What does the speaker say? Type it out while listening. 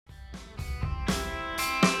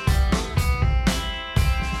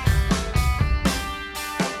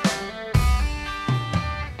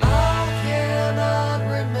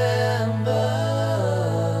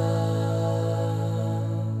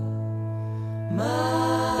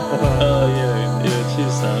Oh yeah,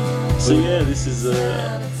 cheers, Sam. So yeah, this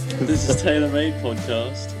is Taylor Made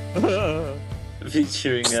podcast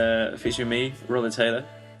featuring me, Robert Taylor.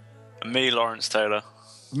 And me, Lawrence Taylor.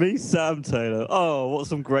 Me, Sam Taylor. Oh, what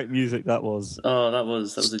some great music that was. Oh, that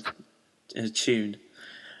was a tune.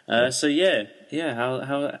 So yeah,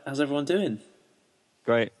 how's everyone doing?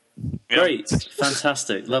 Great. Great,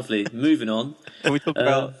 fantastic, lovely. Moving on. Can we talk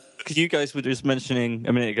about? Because you guys were just mentioning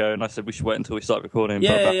a minute ago, and I said we should wait until we start recording.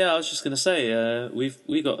 Yeah. I was just going to say,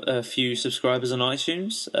 we got a few subscribers on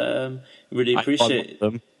iTunes. Really appreciate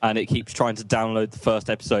them, and it keeps trying to download the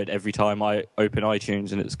first episode every time I open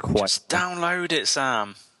iTunes, and it's quite. Just download it,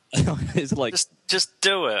 Sam. It's like just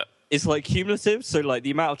do it. It's like cumulative, so like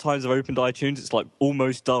the amount of times I've opened iTunes, it's like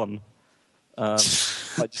almost done. I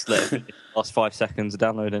just let it last 5 seconds of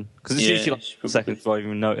downloading because it's usually like seconds before I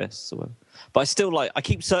even notice. So. But I still I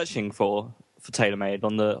keep searching for TaylorMade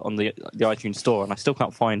on the iTunes store, and I still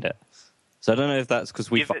can't find it. So I don't know if that's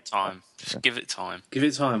because we give it time. Just give it time. Give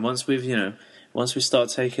it time. Once we start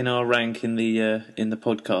taking our rank in the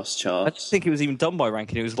podcast charts. I don't think it was even done by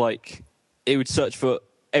ranking. It was like it would search for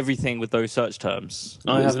everything with those search terms.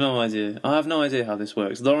 I have no idea. I have no idea how this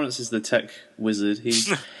works. Lawrence is the tech wizard.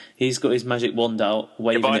 He's got his magic wand out,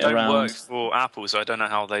 waving it around. I don't work for Apple, so I don't know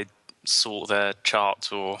how they sort their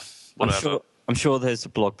charts or whatever. I'm sure there's a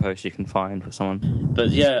blog post you can find for someone.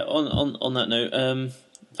 But yeah, on that note,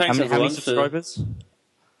 thanks everyone. How many subscribers?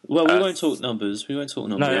 Well, we won't talk numbers.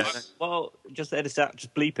 No, well, just edit out,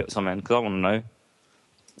 just bleep it or something, because I want to know.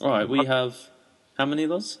 All right, we have how many,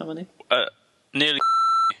 Loz? How many? Nearly.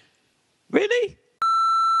 Really?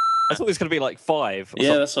 I thought it was going to be like 5.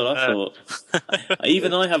 Yeah, that's what I thought.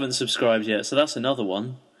 Even I haven't subscribed yet, so that's another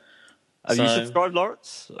one. Have you subscribed,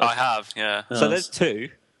 Lawrence? I have, yeah. So there's 2,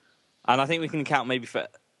 and I think we can count maybe for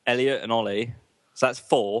Elliot and Ollie. So that's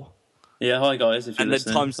 4. Yeah, hi guys. If you're and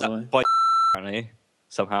listening, then times that by apparently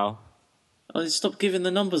somehow. Oh, stop giving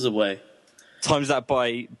the numbers away. Times that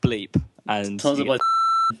by bleep and times it by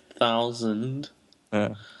 1,000.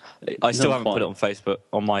 Yeah. I still haven't put it on Facebook,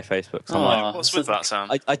 on my Facebook. What's with that,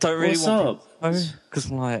 Sam? I don't really want to.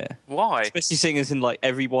 Because I'm like... Why? Especially seeing as in like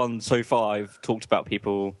everyone so far I've talked about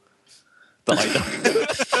people that I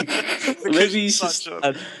don't. Maybe you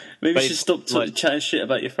should stop chatting shit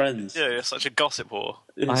about your friends. Yeah, you're such a gossip whore.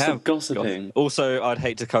 I am gossiping. Also, I'd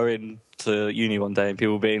hate to go into uni one day and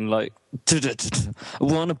people being like, I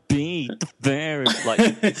want to be the very... like.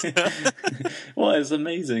 Well, it's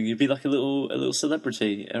amazing. You'd be like a little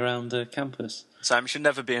celebrity around campus. Sam, you should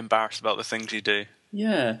never be embarrassed about the things you do.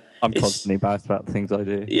 Yeah. I'm constantly embarrassed about the things I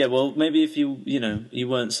do. Yeah, well, maybe if you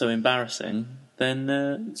weren't so embarrassing, then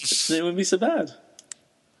it wouldn't be so bad.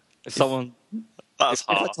 If someone... That's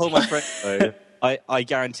hard. If I told my friend, though, I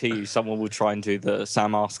guarantee you someone will try and do the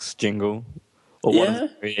Sam Asks jingle. Or one of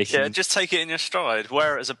the variations. Yeah, just take it in your stride.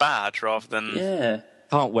 Wear it as a badge rather than... Yeah.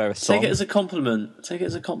 Can't wear a song. Take it as a compliment.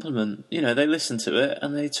 They listened to it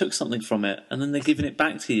and they took something from it and then they're giving it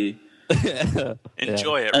back to you.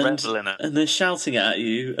 Enjoy it, revel in it. And they're shouting it at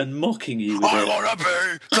you and mocking you with I want to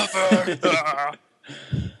be the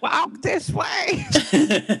Walk this way.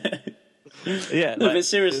 Yeah, no, but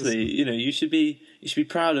seriously, you should be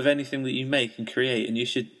proud of anything that you make and create, and you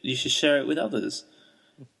should share it with others,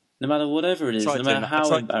 no matter whatever it is, no matter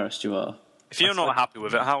how embarrassed you are. If you're not happy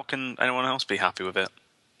with it, how can anyone else be happy with it?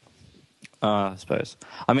 I suppose.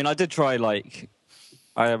 I mean, I did try,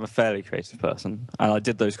 I am a fairly creative person, and I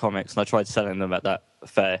did those comics, and I tried selling them at that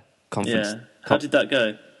fair conference. Yeah. How did that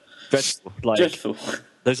go? Dreadful. Dreadful.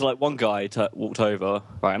 There's one guy walked over,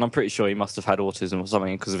 right, and I'm pretty sure he must have had autism or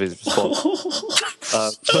something because of his response.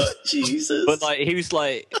 Jesus. But he was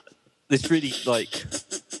this really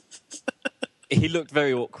he looked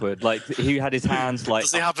very awkward. He had his hands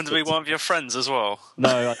Does he happen to be one of your friends as well?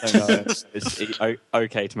 No, I don't know. It's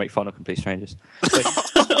okay to make fun of complete strangers. He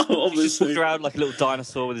just walked around like a little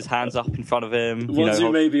dinosaur with his hands up in front of him. Ones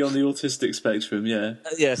who may be on the autistic spectrum, yeah.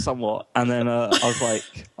 Yeah, somewhat. And then I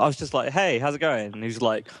was just like, hey, how's it going? And he was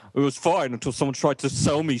like, it was fine until someone tried to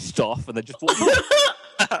sell me stuff and they just walked away.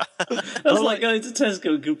 That's like going to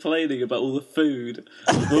Tesco and complaining about all the food.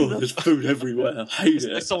 Oh, there's food everywhere. I hate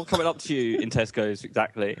it. Someone coming up to you in Tesco's,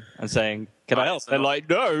 exactly, and saying, can I help? They're like,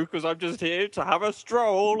 no, because I'm just here to have a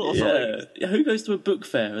stroll or something. Yeah, who goes to a book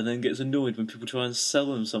fair and then gets annoyed when people try and sell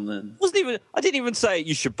them something? I didn't even say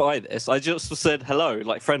you should buy this. I just said hello,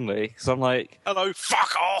 friendly, because I'm like... Hello,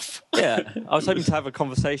 fuck off! Yeah, I was hoping to have a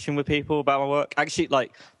conversation with people about my work. Actually,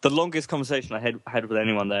 the longest conversation I had with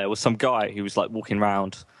anyone there was some guy who was, walking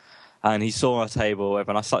around, and he saw our table,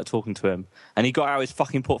 and I started talking to him, and he got out his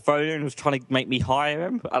fucking portfolio and was trying to make me hire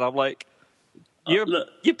him, and I'm like... You're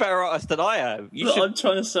better artist than I am. I'm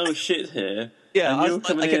trying to sell shit here. Yeah, I kept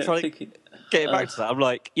trying to get back to that. I'm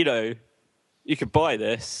like, you could buy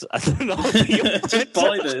this, and then I'll just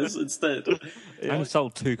buy this instead. I only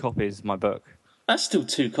sold 2 copies of my book. That's still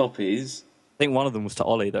 2 copies. I think one of them was to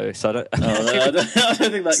Ollie though, so I don't. I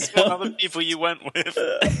don't think that's one of the people you went with.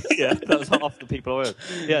 Yeah, that was half the people I went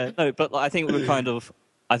with. Yeah, no, but I think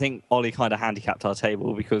I think Ollie kind of handicapped our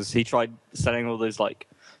table because he tried selling all those like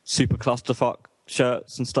super clusterfuck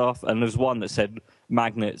shirts and stuff, and there was one that said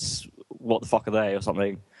magnets. What the fuck are they or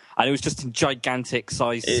something? And it was just in gigantic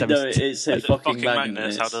size. It said fucking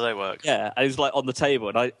magnets. How do they work? Yeah, and it was like on the table,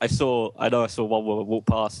 and I saw one woman walk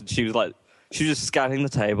past, and she was just scanning the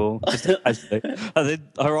table, and then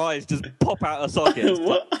her eyes just pop out of sockets.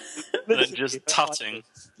 What? And just tutting.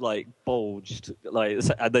 Like bulged,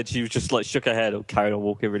 and then she was just like shook her head and carried on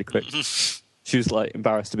walking really quick. She was like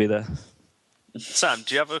embarrassed to be there. Sam,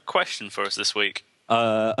 do you have a question for us this week?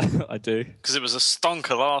 I do. Because it was a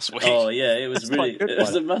stonker last week. Oh yeah, it was really. It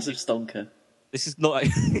was a massive stonker. This is not.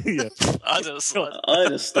 Yeah. I had a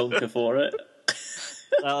stonker for it.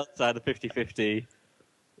 I had a 50-50.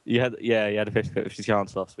 You had a 50-50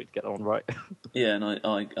 chance last week to get that one right. Yeah, and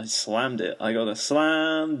I slammed it. I got a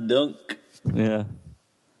slam dunk. Yeah.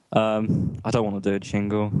 I don't want to do a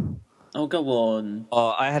jingle. Oh, go on.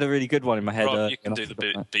 Oh, I had a really good one in my head. Rob, you can do the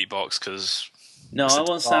beatbox because. No, I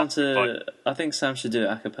want Sam to. I think Sam should do it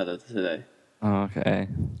a cappella today. Oh, okay.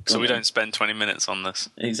 So we don't spend 20 minutes on this.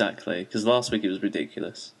 Exactly, because last week it was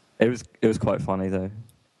ridiculous. It was quite funny though.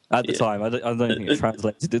 At the time, I don't think it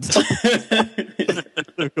translated into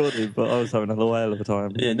recording, but I was having a whale of a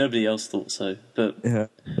time. Yeah, nobody else thought so. But yeah,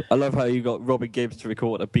 I love how you got Robin Gibbs to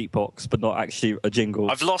record a beatbox, but not actually a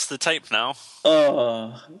jingle. I've lost the tape now.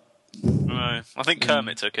 Oh. No, I think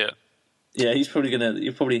Kermit took it. Yeah, he's probably gonna.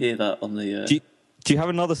 You'll probably hear that on the. Do you have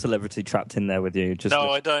another celebrity trapped in there with you?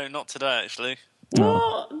 No, I don't. Not today, actually.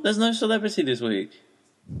 What? There's no celebrity this week.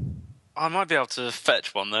 I might be able to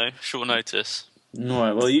fetch one though. Short notice. All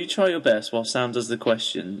right. Well, you try your best while Sam does the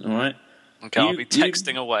question. All right. Okay, I'll be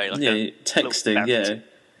texting away. Texting. Yeah.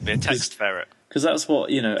 Be a text ferret. Because that's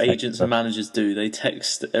what agents and managers do. They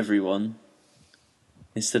text everyone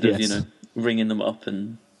instead of ringing them up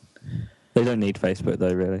and. They don't need Facebook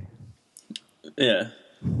though, really. Yeah.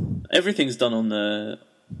 Everything's done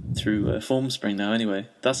through Formspring now. Anyway,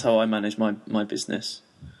 that's how I manage my business.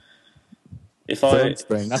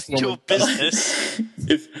 Formspring, that's your business.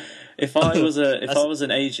 if I was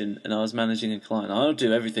an agent and I was managing a client, I would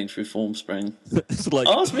do everything through Formspring.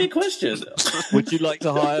 Ask me a question. Would you like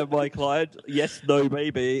to hire my client? Yes, no,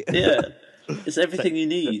 maybe. Yeah, it's everything you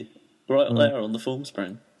need right there on the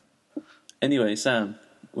Formspring. Anyway, Sam,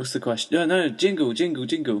 what's the question? No, jingle.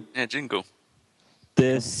 Yeah, jingle.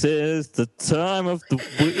 This is the time of the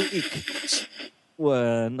week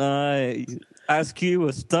when I ask you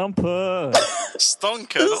a stumper.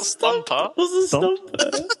 Stonker, not stumper. What's a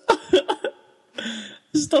stumper?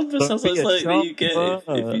 Stumper sounds like something that you get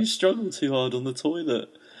if you struggle too hard on the toilet.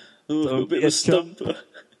 Oh, a bit of a stumper.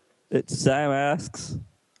 It's Sam asks.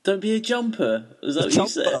 Don't be a jumper. Is that what you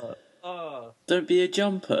said? Don't be a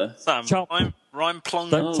jumper. Sam, rhyme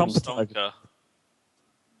plonker and stonker.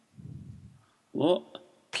 What?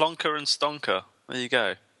 Plonker and stonker. There you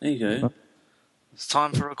go. There you go. It's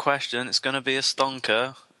time for a question. It's going to be a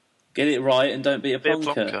stonker. Get it right and don't be a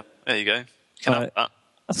plonker. There you go. You can have that.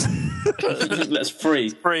 That's free.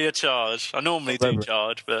 It's free of charge. I normally do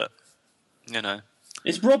charge, but,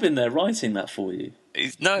 Is Rob in there writing that for you?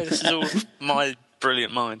 No, this is all my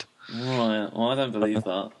brilliant mind. Right. Well, I don't believe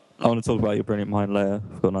that. I want to talk about your brilliant mind later.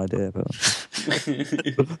 I've got an idea, but...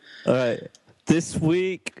 All right. This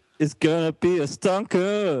week is going to be a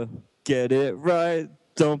stonker. Get it right.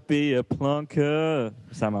 Don't be a plonker.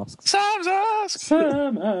 Sam asks.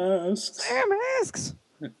 Sam asks.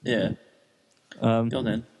 Yeah. Go on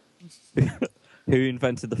then. Who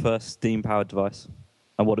invented the first steam-powered device?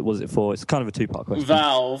 And what was it for? It's kind of a two-part question.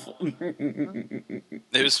 Valve.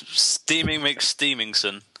 It was Steaming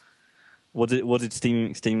McSteamingson. What did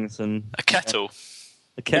Steaming McSteamingson... A kettle.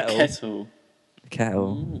 A kettle? A kettle. A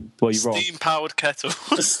kettle. Well, you're wrong. Steam-powered kettle.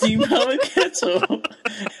 A steam-powered kettle?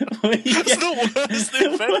 It's not worse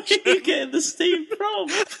than Where are you getting the steam from?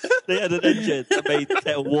 They had an engine that made the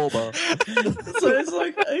kettle warmer. So it's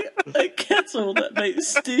like a kettle that makes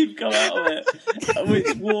steam come out of it,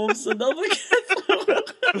 which warms another kettle.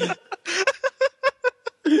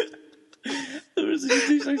 You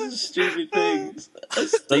do such stupid things. A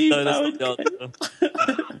steam-powered kettle.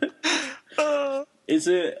 Is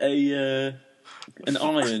it an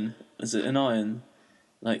iron? Is it an iron?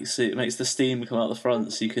 Like, so it makes the steam come out the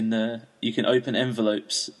front, so you can open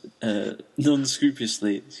envelopes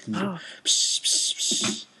non-scrupulously. You can psh, psh,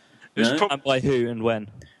 psh. And by who and when?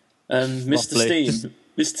 Mr. Steam,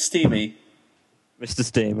 Mr. Steamy, Mr.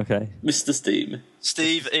 Steam. Okay. Mr. Steam.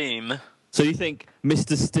 Steve Eam. So you think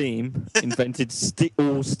Mr. Steam invented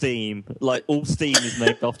all steam? Like, all steam is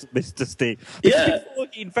named after Mr. Steam? Because before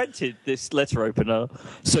he invented this letter opener,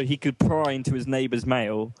 so he could pry into his neighbour's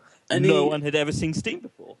mail, and no one had ever seen steam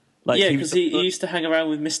before. Like, because he used to hang around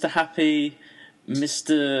with Mr. Happy,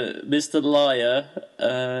 Mr. Liar,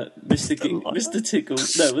 Mr. Tickle.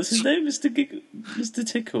 No, what's his name? Mr.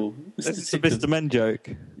 Tickle. It's a Mr. Men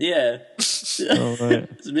joke. Yeah. Oh, right.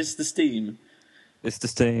 It's Mr. Steam. Mr.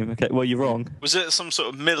 Steam. Okay, well, you're wrong. Was it some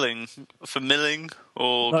sort of milling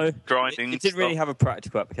or grinding? It didn't really have a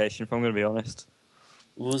practical application, if I'm going to be honest.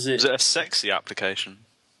 Was it a sexy application?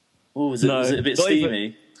 Oh, was it a bit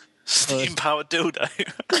steamy? Steam-powered dildo.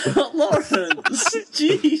 Lawrence!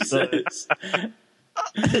 Jesus! How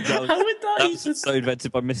would that even... so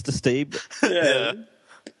invented by Mr. Steam? Yeah.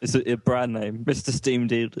 It's a brand name. Mr. Steam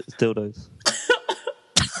dildos.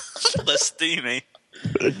 They're steamy.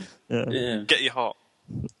 Yeah. Get you hot.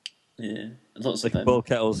 Yeah. Lots of them. Boil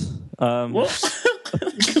kettles. What?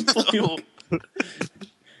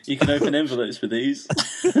 You can open envelopes with these.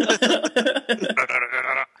 You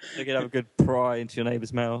can have a good pry into your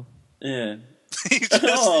neighbour's mail. Yeah.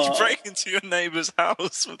 You break into your neighbour's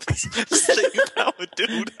house with this steam-powered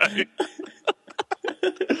dildo.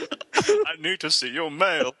 I need to see your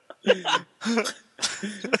mail.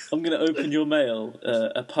 I'm going to open your mail.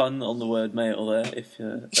 A pun on the word mail there. If do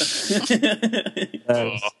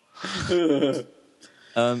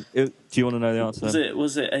you want to know the answer?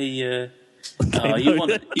 Was it a?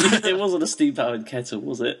 It wasn't a steam-powered kettle,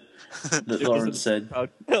 was it? That Lawrence said.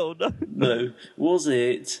 Hell no. No. Was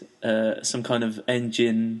it some kind of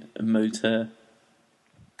engine motor?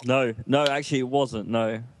 No, actually it wasn't.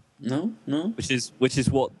 No. Which is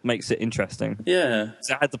what makes it interesting. Yeah.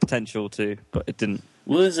 So it had the potential to, but it didn't.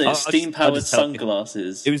 Was it steam-powered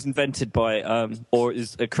sunglasses? It was invented by, or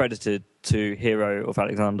is accredited to Hero of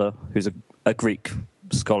Alexander, who's a Greek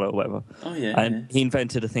scholar or whatever. Oh, yeah. And he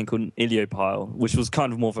invented a thing called an Iliopile, which was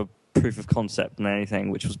kind of more of a proof of concept than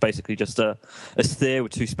anything, which was basically just a sphere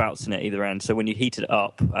with two spouts in it either end. So when you heated it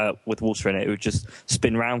up with water in it, it would just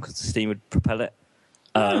spin round because the steam would propel it.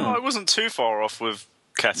 I wasn't too far off with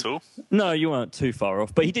kettle. No, you weren't too far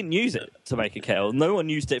off, but he didn't use it to make a kettle. No one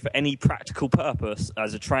used it for any practical purpose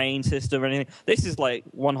as a train system or anything. This is like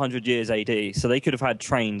 100 years AD, so they could have had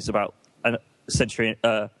trains about a century,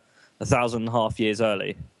 1,500 years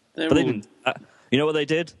early. They didn't. You know what they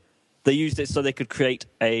did? They used it so they could create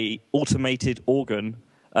a automated organ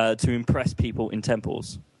to impress people in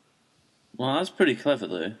temples. Well, that's pretty clever,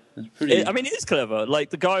 though. It is clever. Like,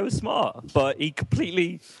 the guy was smart, but he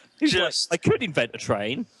completely... I could invent a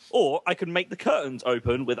train, or I could make the curtains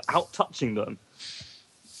open without touching them.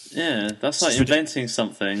 Yeah, that's like inventing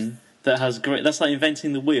something that has great... That's like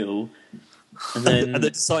inventing the wheel, and then... and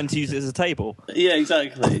then deciding to use it as a table. Yeah,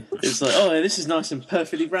 exactly. It's like, oh, this is nice and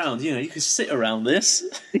perfectly round. You know, you could sit around this.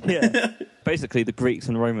 Yeah. Basically, the Greeks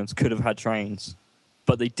and Romans could have had trains,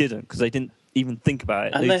 but they didn't, because they didn't even think about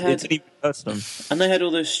it. And it didn't even occur to them. And they had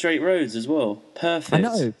all those straight roads as well. Perfect. I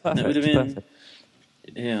know, perfect. That would have been...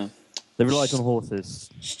 Yeah. They relied on horses.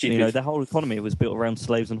 Stupid. You know, their whole economy was built around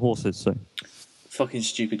slaves and horses, so... Fucking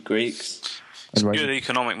stupid Greeks. It's a good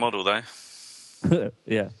economic model, though.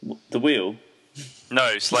 Yeah. The wheel?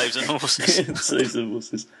 No, slaves and horses. Slaves and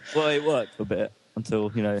horses. Well, it worked for a bit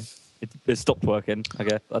until, you know, it stopped working, I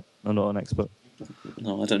guess. I'm not an expert.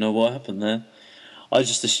 No, I don't know what happened there. I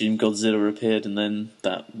just assumed Godzilla appeared and then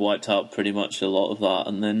that wiped out pretty much a lot of that,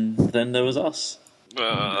 and then there was us.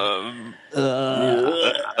 I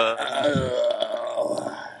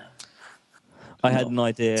had an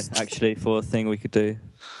idea, actually, for a thing we could do.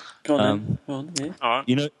 Go on, yeah. All right.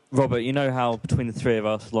 You know, Robert, you know how between the three of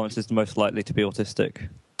us, Lawrence is the most likely to be autistic?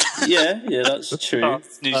 Yeah, that's true.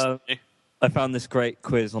 I found this great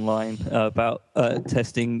quiz online about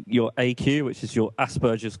testing your AQ, which is your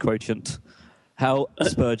Asperger's quotient. How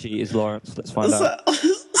Aspergy is Lawrence? Let's find out.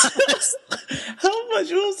 How much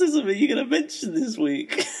autism are you going to mention this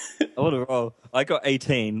week? I got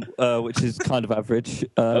 18, which is kind of average.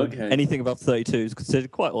 Okay. Anything above 32 is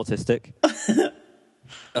considered quite autistic.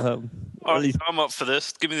 I'm up for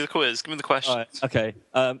this. Give me the quiz. Give me the question. Right, okay.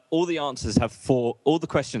 All the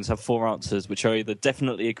questions have four answers, which are either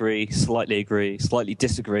definitely agree, slightly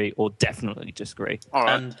disagree, or definitely disagree. All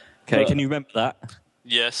right. Okay, can you remember that?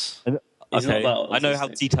 Yes. Okay, I know how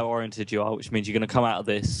detail-oriented you are, which means you're going to come out of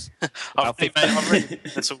this. I've written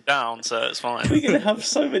this all down, so it's fine. We're going to have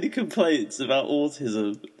so many complaints about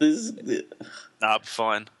autism. Nah, I'll be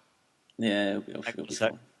fine. Yeah, it'll be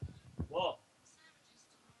fine. What?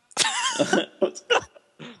 Yes,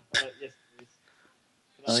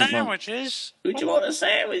 please. Sandwiches? Would you want a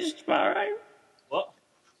sandwich tomorrow? What?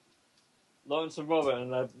 Lawrence and Robert,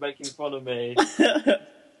 and they're making fun of me.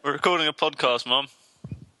 We're recording a podcast, Mum.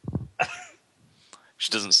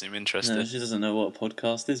 She doesn't seem interested. No, she doesn't know what a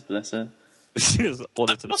podcast is, bless her. She just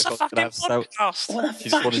wanted to What's a fucking podcast? What the She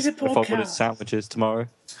fuck just is a wanted if I wanted podcast? sandwiches tomorrow.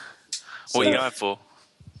 What are you going for?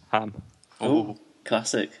 Ham. Oh,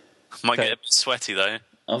 classic. Might Okay. get a bit sweaty, though.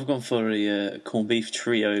 I've gone for a corned beef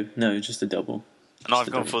trio. No, just a double. And I've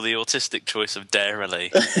gone for the autistic choice of Dairy.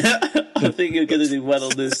 I think you're going to do well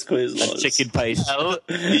on this quiz, Lawrence. Chicken paste. Well,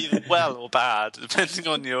 either well or bad, depending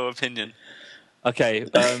on your opinion. Okay,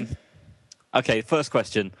 okay, first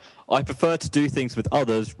question. I prefer to do things with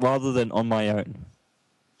others rather than on my own.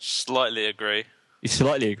 Slightly agree. You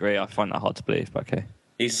slightly agree. I find that hard to believe, but okay.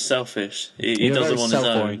 He's selfish. He You're a doesn't very want his own.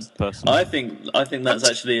 self-oriented person. I think that's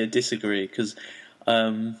actually a disagree, because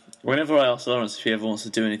whenever I ask Lawrence if he ever wants to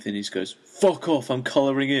do anything, he just goes, "Fuck off, I'm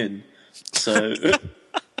colouring in." So,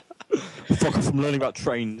 Fuck off, I'm learning about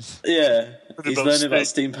trains. yeah, he's about learning about space.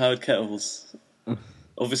 steam-powered kettles.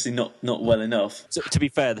 Obviously not well enough. So, to be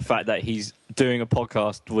fair, the fact that he's doing a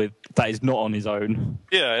podcast that is not on his own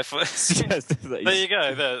Yeah, suggests that there he's... you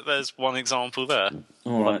go. There's one example there.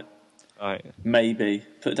 All right, Right. maybe.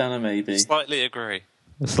 Put down a maybe. Slightly agree.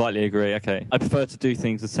 I slightly agree, okay. I prefer to do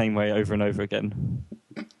things the same way over and over again.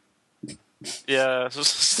 Yeah,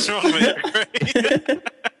 strongly agree.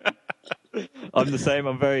 I'm the same,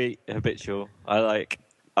 I'm very habitual. I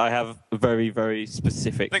have very, very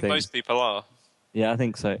specific I think things. most people are. Yeah, I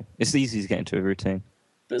think so. It's easy to get into a routine.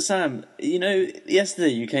 But Sam, yesterday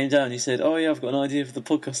you came down and you said, "Oh yeah, I've got an idea for the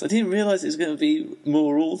podcast." I didn't realise it was going to be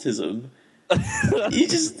more autism. You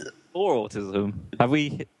just... Or autism. Have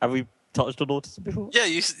we touched on autism before? Yeah,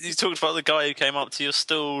 you talked about the guy who came up to your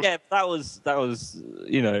stool. Yeah, that was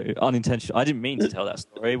unintentional. I didn't mean to tell that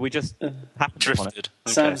story. We just happened upon it. Drifted.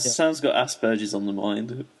 Okay. Sam's got Asperger's on the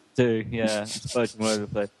mind. Yeah, spurging all over the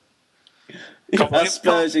place.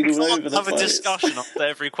 Asperging all over the Have a place. discussion after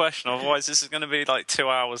every question, otherwise this is going to be like 2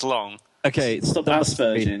 hours long. Okay, Stop that must be-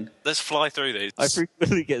 asperging. Let's fly through these. I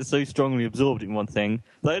frequently get so strongly absorbed in one thing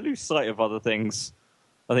that I lose sight of other things.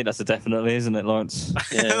 I think that's a definitely, isn't it, Lawrence?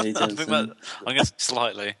 Yeah, he I does. think that, I'm going to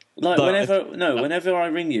slightly. Like No, whenever I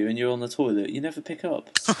ring you and you're on the toilet, you never pick up.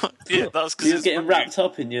 Yeah, that's because You're getting wrapped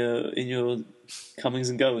up in your comings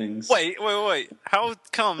and goings. Wait. How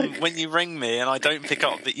come when you ring me and I don't pick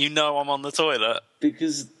up that you know I'm on the toilet?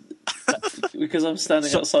 Because I'm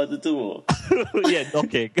standing outside the door. Yeah,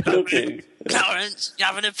 knocking. Looking. Clarence, you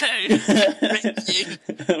having a poo?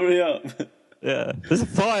 Hurry up. Yeah, there's a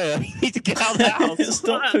fire. You need to get out of the house.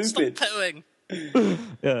 Stop Clarence, pooping. Stop pooing.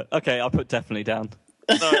 Yeah, okay, I'll put definitely down.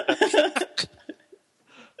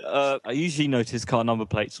 I usually notice car number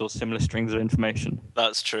plates or similar strings of information.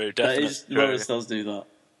 That's true, That definitely. is, Lawrence does do that.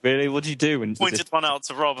 Really? What did you do when Pointed one out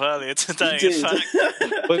to Rob earlier today. You In did.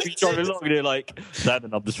 fact, when you driving along and you're like, that the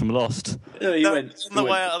numbers from Lost? No, he no, went on the he way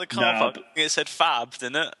went, out of the car "Nab." park, it said Fab,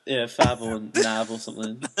 didn't it? Yeah, Fab or Nav or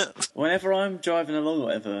something. Whenever I'm driving along or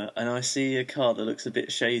whatever, and I see a car that looks a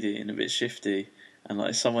bit shady and a bit shifty, and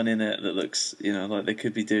like someone in it that looks, like they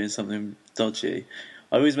could be doing something dodgy,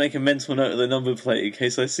 I always make a mental note of the number plate in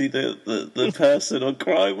case I see the person on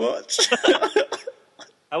Crime Watch.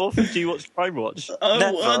 How often do you watch Crime Watch? I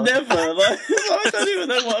never. Like, I don't even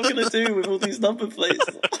know what I'm going to do with all these number plates.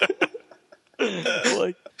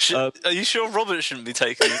 Like, Are you sure Robert shouldn't be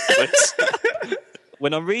taking this?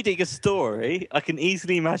 when I'm reading a story, I can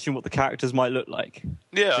easily imagine what the characters might look like.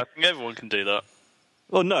 Yeah, I think everyone can do that.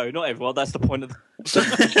 Well, no, not everyone. That's the point of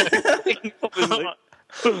the obviously.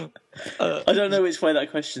 I don't know which way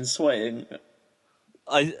that question's swaying.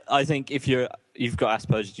 I think if you've got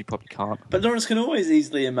Asperger's, you probably can't. But Lawrence can always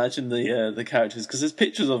easily imagine the characters because there's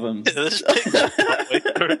pictures of them. There's pictures halfway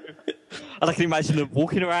through. And I can imagine them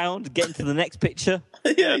walking around, getting to the next picture.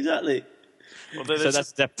 Yeah, exactly. Well, So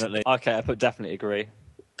that's definitely... Okay, I put definitely agree.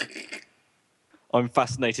 I'm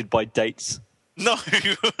fascinated by dates. No.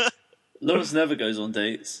 Lawrence never goes on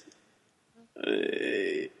dates.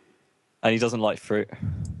 And he doesn't like fruit.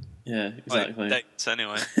 Yeah, exactly. Dates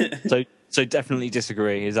anyway. So definitely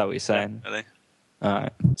disagree, is that what you're saying? Really?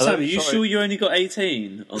 Alright. Sam, are you sure you only got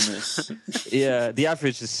 18 on this? Yeah, the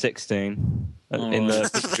average is 16. In right.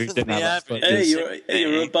 the who didn't have The Asperger's. average. Hey,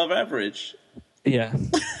 you're above average. Yeah.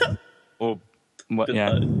 Or Well, But yeah.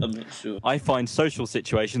 I'm not sure. I find social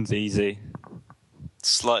situations easy.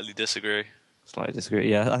 Slightly disagree. Slightly disagree.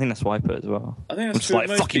 Yeah, I think that's why I put it as well. I think I'm that's just true. like, of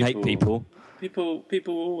most fucking hate people. People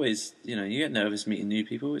always, you get nervous meeting new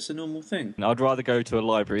people. It's a normal thing. I'd rather go to a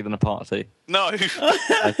library than a party. No,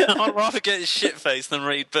 I'd rather get shit-faced than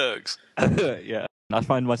read books. Yeah. I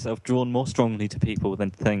find myself drawn more strongly to people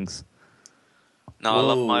than to things. No, I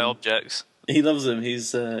love my objects. He loves them.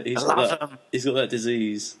 He's I got love that. them. He's got that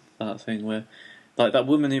disease, that thing where, like that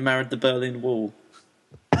woman who married the Berlin Wall,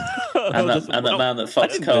 and that man that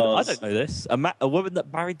fucks cars. I don't know this. A woman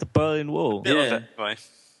that married the Berlin Wall. Bit of Yeah. it, anyway.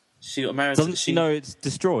 She got married. Doesn't she know it's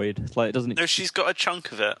destroyed? Like, it doesn't. No, she's got a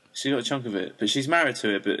chunk of it. She got a chunk of it, but she's married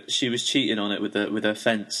to it. But she was cheating on it with her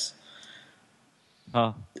fence.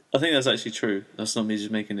 Ah. I think that's actually true. That's not me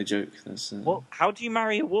just making a joke. That's. Well, how do you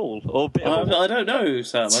marry a wall or a bit of a wall? I don't know,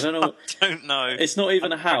 Sam. I don't know. I don't know. It's not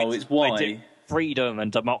even a how. It's why. Freedom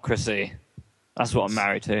and democracy. That's what I'm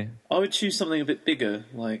married to. I would choose something a bit bigger,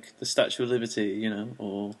 like the Statue of Liberty,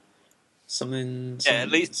 or something. Yeah, at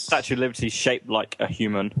least Statue of Liberty is shaped like a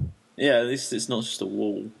human. Yeah, at least it's not just a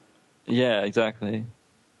wall. Yeah, exactly.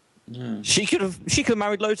 Yeah. She could have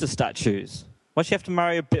married loads of statues. Why'd she have to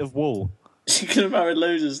marry a bit of wall? She could have married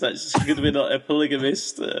loads of statues. She could have been like a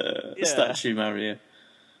polygamist Yeah. statue marrier.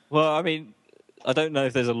 Well, I mean, I don't know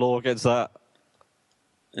if there's a law against that.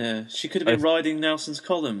 Yeah, she could have been riding Nelson's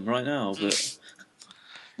column right now, but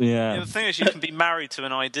Yeah. Yeah, the thing is, you can be married to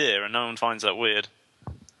an idea and no one finds that weird.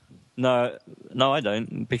 No, I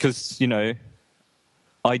don't, because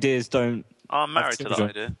ideas don't. I'm married to that children.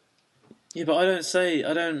 idea. yeah, but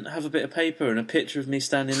I don't have a bit of paper and a picture of me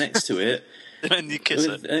standing next to it And you kiss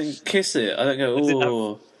it. and kiss it. I don't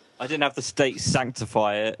go, I didn't have the state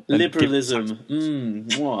sanctify it. and liberalism.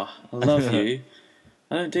 Mwah, I love you.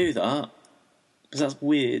 I don't do that because that's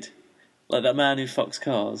weird. Like that man who fucks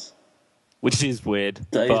cars. which is weird.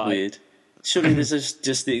 That is but weird. Surely this is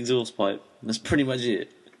just the exhaust pipe. That's pretty much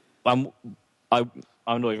it. I'm not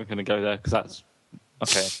even going to go there because that's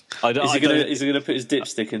okay. Is he gonna put his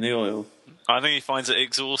dipstick in the oil? I think he finds it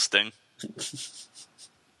exhausting.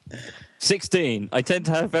 16. I tend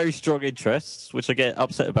to have very strong interests, which I get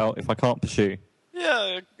upset about if I can't pursue.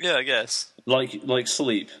 Yeah, I guess. Like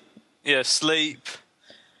sleep. Yeah, sleep,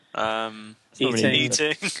 Eating.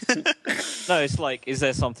 eating. No, it's like, is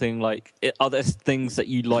there something like, are there things that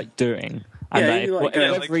you like doing? And Yeah, that you if, like for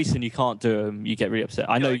going- whatever reason you can't do them, you get really upset.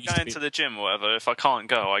 I know Like you used to going be, to the gym or whatever, if I can't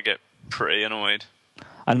go, I get pretty annoyed.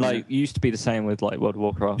 and like you used to be the same with like World of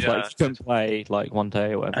Warcraft. Yeah. Like if you couldn't play like one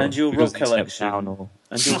day or whatever. And your because rock you stepped collection. down or-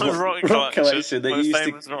 And your My rock collection. They most used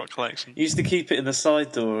famous rock collection. to keep it in the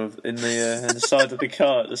side door in the side of the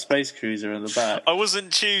car, the space cruiser in the back. I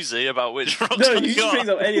wasn't choosy about which rocks No, I you just got. picked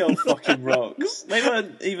up any old fucking rocks. They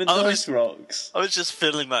weren't even I was- nice rocks. I was just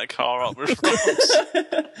filling that car up with rocks.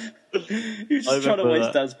 You were just I trying to remember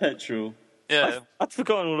waste that. Dad's petrol. Yeah. I'd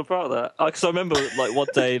forgotten all about that. Because I remember, like, one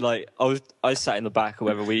day, like, I sat in the back or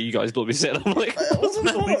wherever you guys got me sitting. I'm like, what's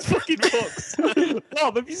with all these fucking rocks?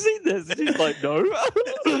 Mom, have you seen this? And he's like, no.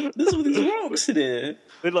 There's all these rocks in here.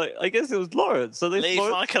 But, like, I guess it was Lawrence. So Leave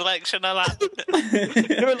Lawrence, my collection alone.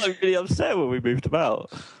 they were, like, really upset when we moved them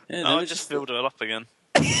out. Yeah, I just filled it up again.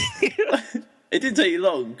 It didn't take you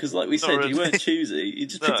long because, like we said, really. you weren't choosy. You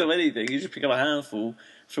just picked No. up anything. You just picked up a handful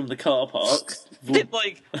from the car park. Did,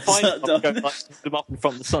 like, find Sat them, down. go, like, them up in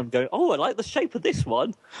front of the sun, going, oh, I like the shape of this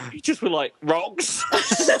one. You just were like, rocks.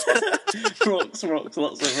 Rocks, lots of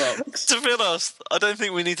rocks. To be honest, I don't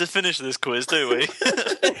think we need to finish this quiz, do we?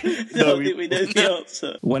 No, I think we know the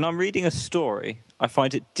answer. When I'm reading a story, I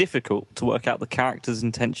find it difficult to work out the character's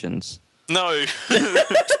intentions. No.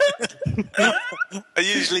 I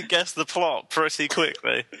usually guess the plot pretty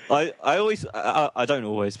quickly. I always, I don't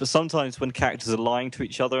always, but sometimes when characters are lying to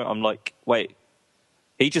each other, I'm like, wait,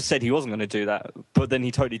 he just said he wasn't going to do that, but then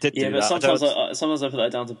he totally did Yeah, do but that. sometimes I put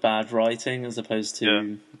that down to bad writing as opposed to.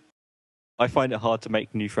 Yeah. I find it hard to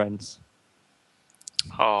make new friends.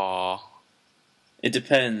 Oh. It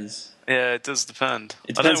depends. Yeah, it does depend.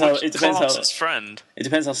 It I don't depends know how- which it depends class how- is friend. It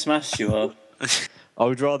depends how smashed you are. I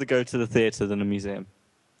would rather go to the theatre than a museum.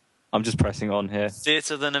 I'm just pressing on here.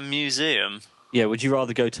 Theatre than a museum. Yeah, would you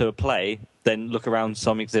rather go to a play than look around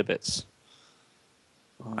some exhibits?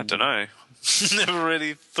 I don't know. Never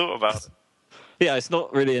really thought about it. Yeah, it's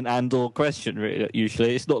not really an and/or question. Really,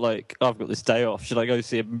 usually it's not like I've got this day off. Should I go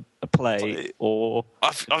see a play or?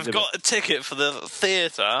 I've got a ticket for the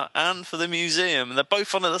theatre and for the museum, and they're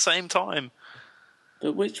both on at the same time.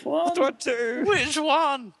 But which one? What do I do? Which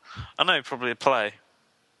one? I know, probably a play.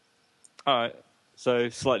 All right, so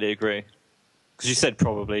slightly agree because you said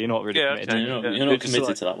probably. You're not really Yeah, committed. okay. You're not It's committed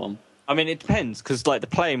like- to that one. I mean, it depends because like the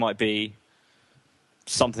play might be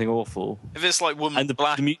something awful. If it's like Woman And the-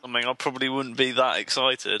 Black the mu- or something, I probably wouldn't be that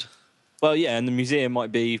excited. Well, yeah, and the museum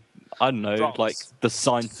might be, I don't know, Drops. like the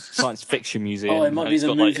science fiction museum. Oh, it might and be it's the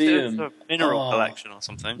got, like, If it was museum. a mineral Oh. collection or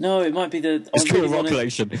something. No, it might be the. It's I called a really rock wanna-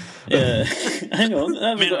 collection. Yeah. Hang on, I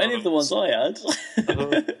haven't got any of the ones I had.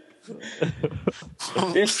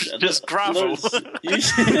 This- Just gravel. loads- You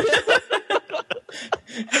should,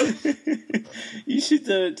 you should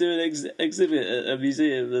do an exhibit at a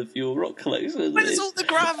museum of your rock collection. Where's all the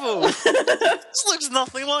gravel? This looks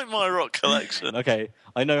nothing like my rock collection. Okay,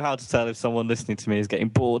 I know how to tell if someone listening to me is getting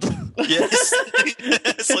bored. Yes,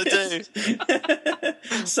 yes, I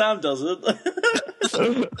do. Sam doesn't.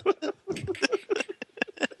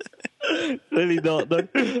 Really not. No.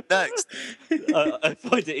 Next. I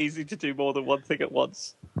find it easy to do more than one thing at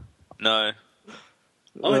once. No.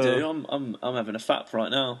 I do. I'm having a fap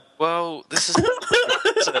right now. Well, this is.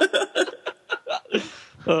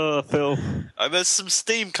 Oh, Phil. There's some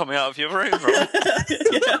steam coming out of your room, right?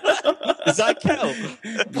 Does that count?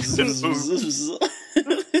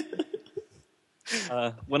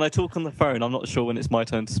 When I talk on the phone, I'm not sure when it's my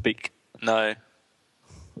turn to speak. No.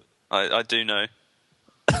 I do know.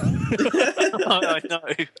 I know.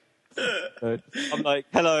 I'm like,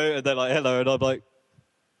 hello, and they're like, hello, and I'm like,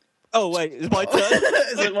 oh, wait, it's my turn?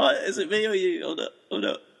 Is it me or you? Oh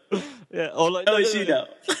no. Yeah, or like, Oh, no, it's no, you no.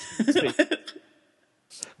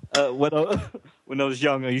 now. When I was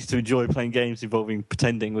young, I used to enjoy playing games involving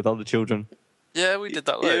pretending with other children. Yeah, we did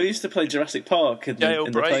that. Yeah, we Loads. used to play Jurassic Park in the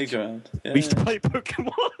Jailbreak. playground. Yeah. We used to play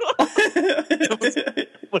Pokemon.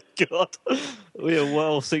 Oh my god, we are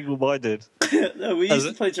well single-minded. No, we used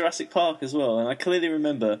to play Jurassic Park as well, and I clearly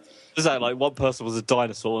remember. Is that like one person was a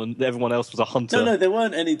dinosaur and everyone else was a hunter? No, there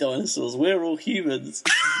weren't any dinosaurs. We're all humans.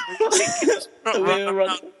 we were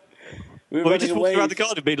running We just away. walked around the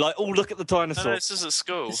garden being like, oh, look at the dinosaur. No, this is at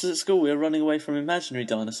school. This is at school. We were running away from imaginary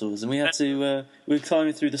dinosaurs, and we had to. We were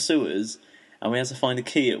climbing through the sewers, and we had to find a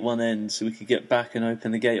key at one end so we could get back and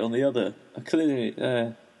open the gate on the other. I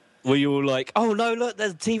clearly. Were you all like, oh no, look,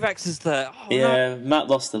 there's T-Rexes there. Oh, no. Yeah, Matt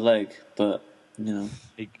lost a leg, but you know.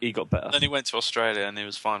 He got better. Then he went to Australia and he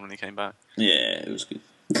was fine when he came back. Yeah, it was good.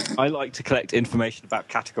 I like to collect information about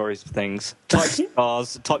categories of things. Types of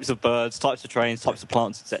cars, types of birds, types of trains, types of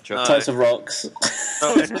plants, etc. No. Types of rocks.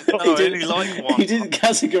 No, I only like one. He didn't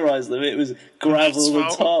categorise them. It was gravel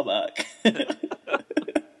and tarmac.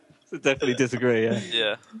 So definitely disagree, yeah.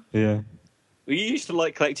 Yeah. Yeah. We used to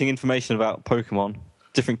like collecting information about Pokemon,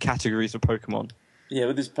 different categories of Pokemon. Yeah,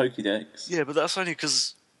 with his Pokédex. Yeah, but that's only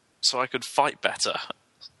because so I could fight better.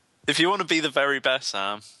 If you want to be the very best,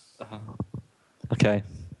 Sam. Okay.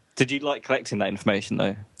 Did you like collecting that information,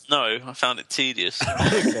 though? No, I found it tedious.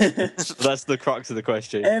 That's the crux of the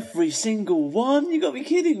question. Every single one? You got to be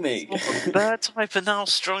kidding me. Bird type are now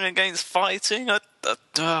strong against fighting.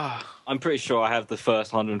 I'm pretty sure I have the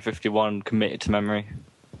first 151 committed to memory.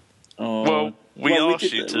 Oh. Well, we asked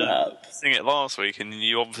did you the to rap. sing it last week, and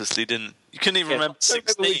you obviously didn't. You couldn't even remember I don't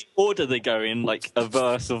 16. which order they go in, like a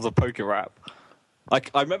verse of the Poké Rap.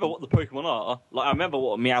 Like, I remember what the Pokemon are. Like, I remember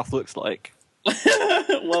what a Meowth looks like.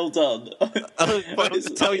 Well done. I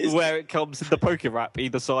don't tell you where it comes in the Poké Rap,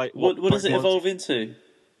 either side. What does it Pokemon- evolve into?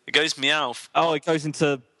 It goes Meowth. Oh, it goes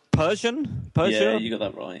into Persian? Persia? Yeah, you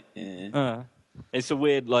got that right. Yeah. It's a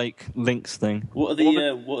weird, like, Lynx thing. What are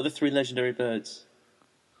the three legendary birds?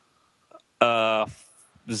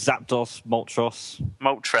 Zapdos, Moltres,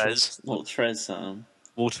 Moltres. Moltres, Sam.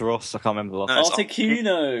 Walteros, I can't remember the last No, one. it's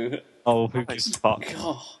Articuno. Oh, who gives a fuck?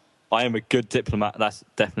 God. I am a good diplomat, that's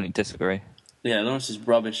definitely disagree. Yeah, Lawrence is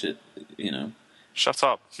rubbish at, Shut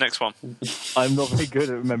up. Next one. I'm not very good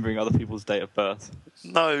at remembering other people's date of birth.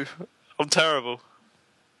 No, I'm terrible.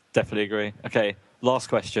 Definitely agree. Okay, last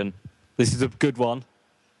question. This is a good one.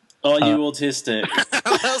 Are you autistic?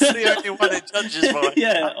 That's the only one it judges by.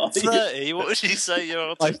 Yeah. At 30, what would you say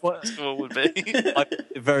your autistic score would be? I find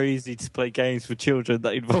it very easy to play games with children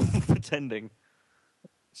that involve pretending.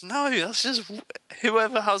 No, that's just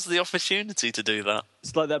whoever has the opportunity to do that.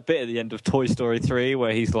 It's like that bit at the end of Toy Story 3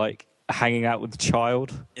 where he's like hanging out with the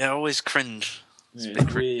child. Yeah, I always cringe. It's a Yeah, bit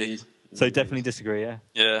it's creepy. weird. So definitely disagree, yeah?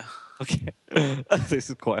 Yeah. Okay. This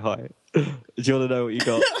is quite high. Do you want to know what you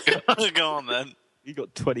got? Go on then. You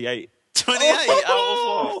got 28. 28 out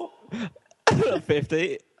of what?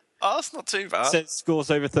 50. Oh, that's not too bad. Says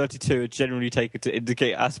scores over 32 are generally taken to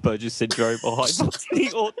indicate Asperger's syndrome or high-functioning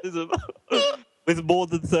autism, with more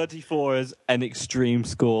than 34 as an extreme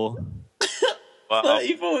score. Wow.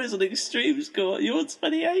 34 is an extreme score. You're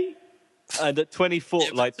 28. And at 24, Yeah,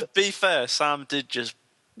 like, to be fair, Sam did just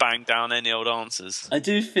bang down any old answers. I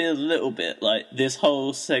do feel a little bit like this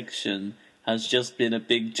whole section has just been a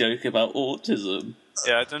big joke about autism.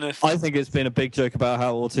 Yeah, I don't know if... I think it's been a big joke about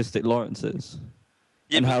how autistic Lawrence is.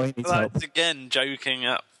 Yeah, and how he needs help. that's again joking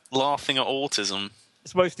at, laughing at autism.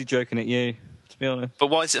 It's mostly joking at you, to be honest. But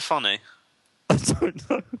why is it funny? I don't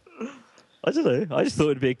know. I just thought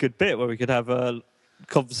it'd be a good bit where we could have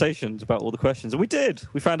conversations about all the questions. And we did.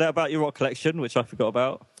 We found out about your rock collection, which I forgot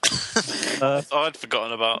about. I'd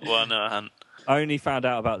forgotten about one. I only found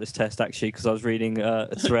out about this test, actually, because I was reading a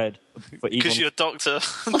thread. Because your doctor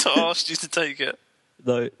asked you to take it.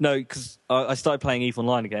 No, because I started playing EVE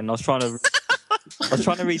Online again. And I was trying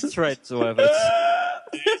to read threads or whatever.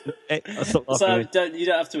 So you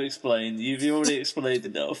don't have to explain. You've already explained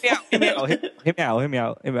enough. Hear me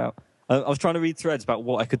out. I was trying to read threads about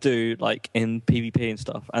what I could do, like in PvP and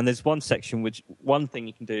stuff. And there's one section one thing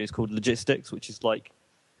you can do is called logistics, which is like,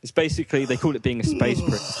 it's basically, they call it being a space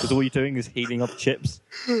prince, because all you're doing is healing up chips.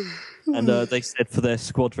 And they said for their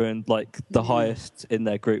squadron, like the highest in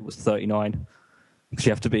their group was 39. Because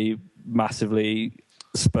you have to be massively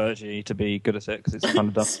spurgy to be good at it, because it's kind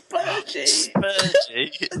of dumb. Spurgy?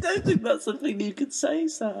 I don't think that's something you could say,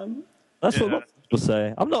 Sam. That's what a lot of people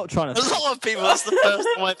say. I'm not trying to... A lot of people, that's the first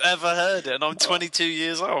time I've ever heard it, and I'm 22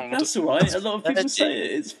 years old. That's all right. A lot of people say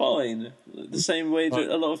it. It's fine. The same way that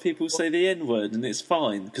a lot of people say the N-word, and it's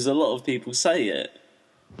fine, because a lot of people say it.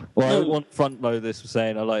 Well, I don't want to front load this for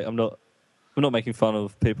saying I'm not making fun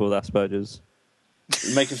of people with Asperger's.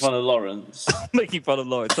 You're making fun of Lawrence. Making fun of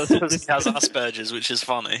Lawrence. That's what this has Asperger's, which is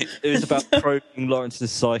funny. It was about probing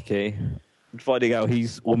Lawrence's psyche and finding out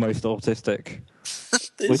he's almost autistic.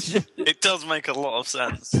 It does make a lot of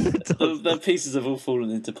sense. The pieces have all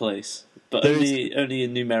fallen into place, but only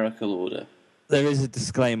in numerical order. There is a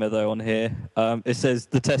disclaimer, though, on here. It says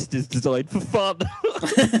the test is designed for fun.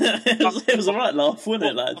 It was a right laugh, wasn't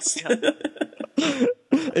it, lads?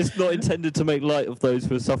 It's not intended to make light of those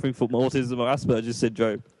who are suffering from autism or Asperger's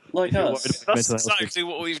syndrome. Like us. That's exactly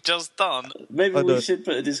what we've just done. Maybe we should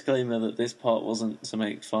put a disclaimer that this part wasn't to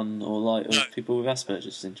make fun or light of people with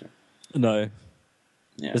Asperger's syndrome. No.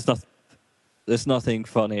 Yeah. There's nothing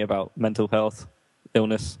funny about mental health,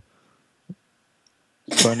 illness.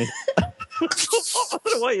 Funny. I don't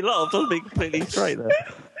know why you laughed. I was being completely straight there.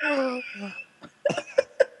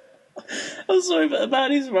 I'm sorry, but a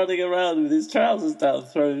man is running around with his trousers down,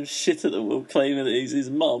 throwing shit at the wall, claiming that he's his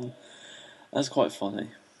mum. That's quite funny.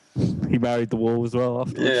 He married the wall as well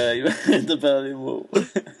afterwards. Yeah, he married the Berlin Wall.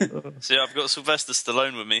 So yeah, I've got Sylvester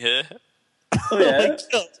Stallone with me here. Oh yeah?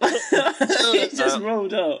 He just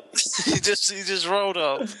rolled up. he just rolled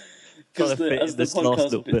up. Because the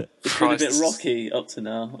podcast has been a bit rocky up to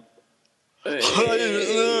now.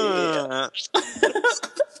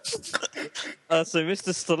 So,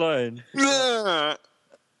 Mr. Stallone,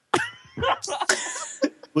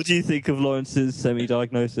 what do you think of Lawrence's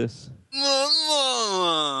semi-diagnosis?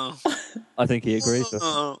 I think he agrees.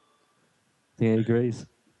 I think he agrees.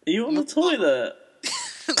 Are you on the toilet?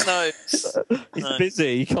 No. He's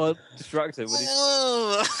busy. You can't distract him.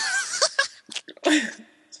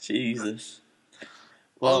 Jesus.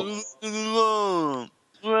 Well,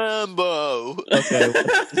 Rambo. Okay.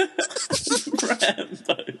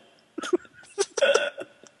 Rambo.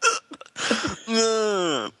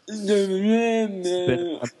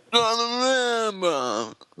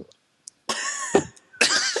 Rambo.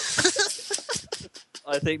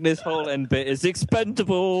 I think this whole end bit is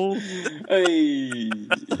expendable. Hey.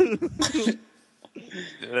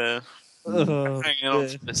 Yeah. Hanging on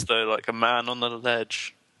to this though, like a man on the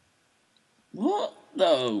ledge. What?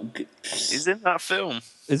 No. He's in that film.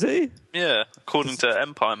 Is he? Yeah, according to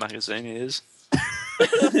Empire magazine, he is.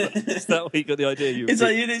 Is that what you got the idea? It's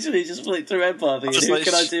like you literally just flick through Empire thinking, who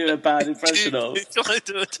can I do a bad impression of? Who can I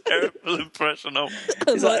do a terrible impression of?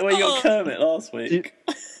 It's like when you got Kermit last week.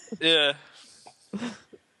 Yeah.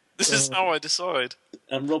 This is how I decide.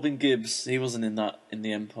 And Robin Gibbs, he wasn't in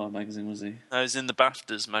the Empire magazine, was he? No, he's in the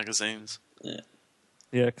BAFTAs magazines. Yeah.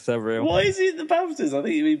 Yeah, because they're real. Why is he in the BAFTAs? I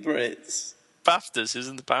think you mean Brits. BAFTAs, he's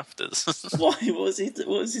in the BAFTAs. Why? What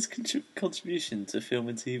was his contribution to film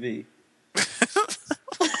and TV?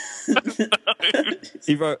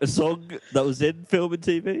 He wrote a song that was in film and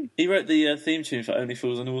TV? He wrote the theme tune for Only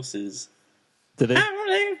Fools and Horses. Did he?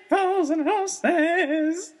 Only Fools and Horses!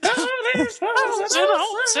 Only Fools and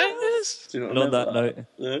Horses! Do you not And on that remember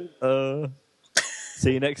note, No?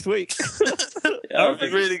 see you next week. Are we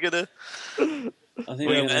really gonna... I think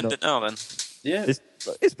We're going to end it now, then. Yeah.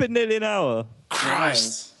 It's been nearly an hour.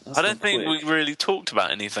 Christ. That's I don't think quick. we really talked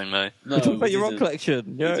about anything, though. No, We talked about your rock didn't.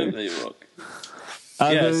 collection. We Yo. talked about your rock.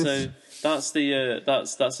 Yeah, so that's the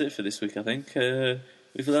that's it for this week. I think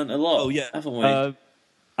we've learned a lot. Oh yeah, haven't we?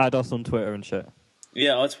 add us on Twitter and shit.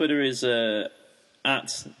 Yeah, our Twitter is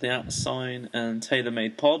at the @ and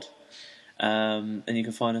TaylorMadePod. And you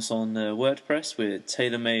can find us on WordPress. We're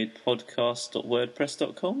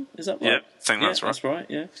tailormadepodcast.wordpress.com. Is that right? Yeah, I think that's right. That's right.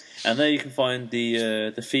 Yeah, and there you can find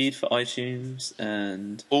the feed for iTunes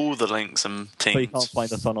and all the links and things. But you can't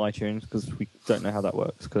find us on iTunes because we don't know how that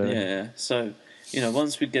works. Clearly. Yeah. So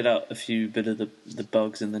once we get out a few bit of the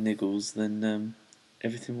bugs and the niggles, then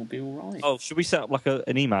everything will be all right. Oh, should we set up like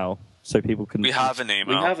an email so people can? We have an email.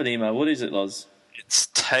 We have an email. What is it, Loz? It's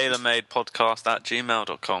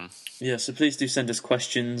tailormadepodcast@gmail.com. Yeah, so please do send us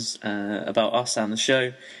questions about us and the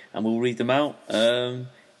show, and we'll read them out.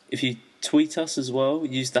 If you tweet us as well,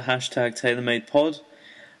 use the hashtag TaylorMadePod.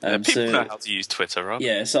 People know how to use Twitter, right?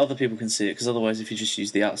 Yeah, so other people can see it, because otherwise if you just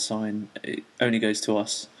use the @ it only goes to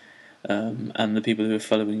us and the people who are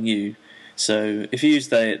following you. So if you use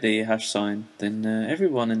the # then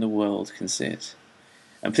everyone in the world can see it.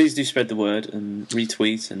 And please do spread the word and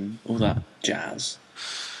retweet and all that jazz.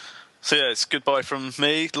 So yeah, it's goodbye from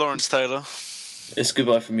me, Lawrence Taylor. It's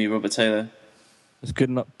goodbye from me, Robert Taylor. It's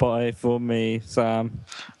goodbye for me, Sam.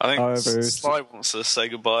 I think Sly wants to say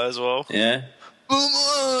goodbye as well. Yeah.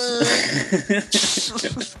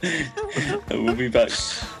 We'll be back.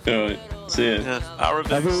 Alright, see ya. Yeah.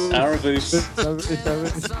 Arabus. I'm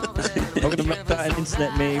going to make that an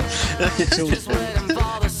internet meme.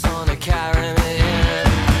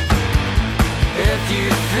 If you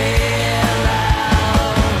think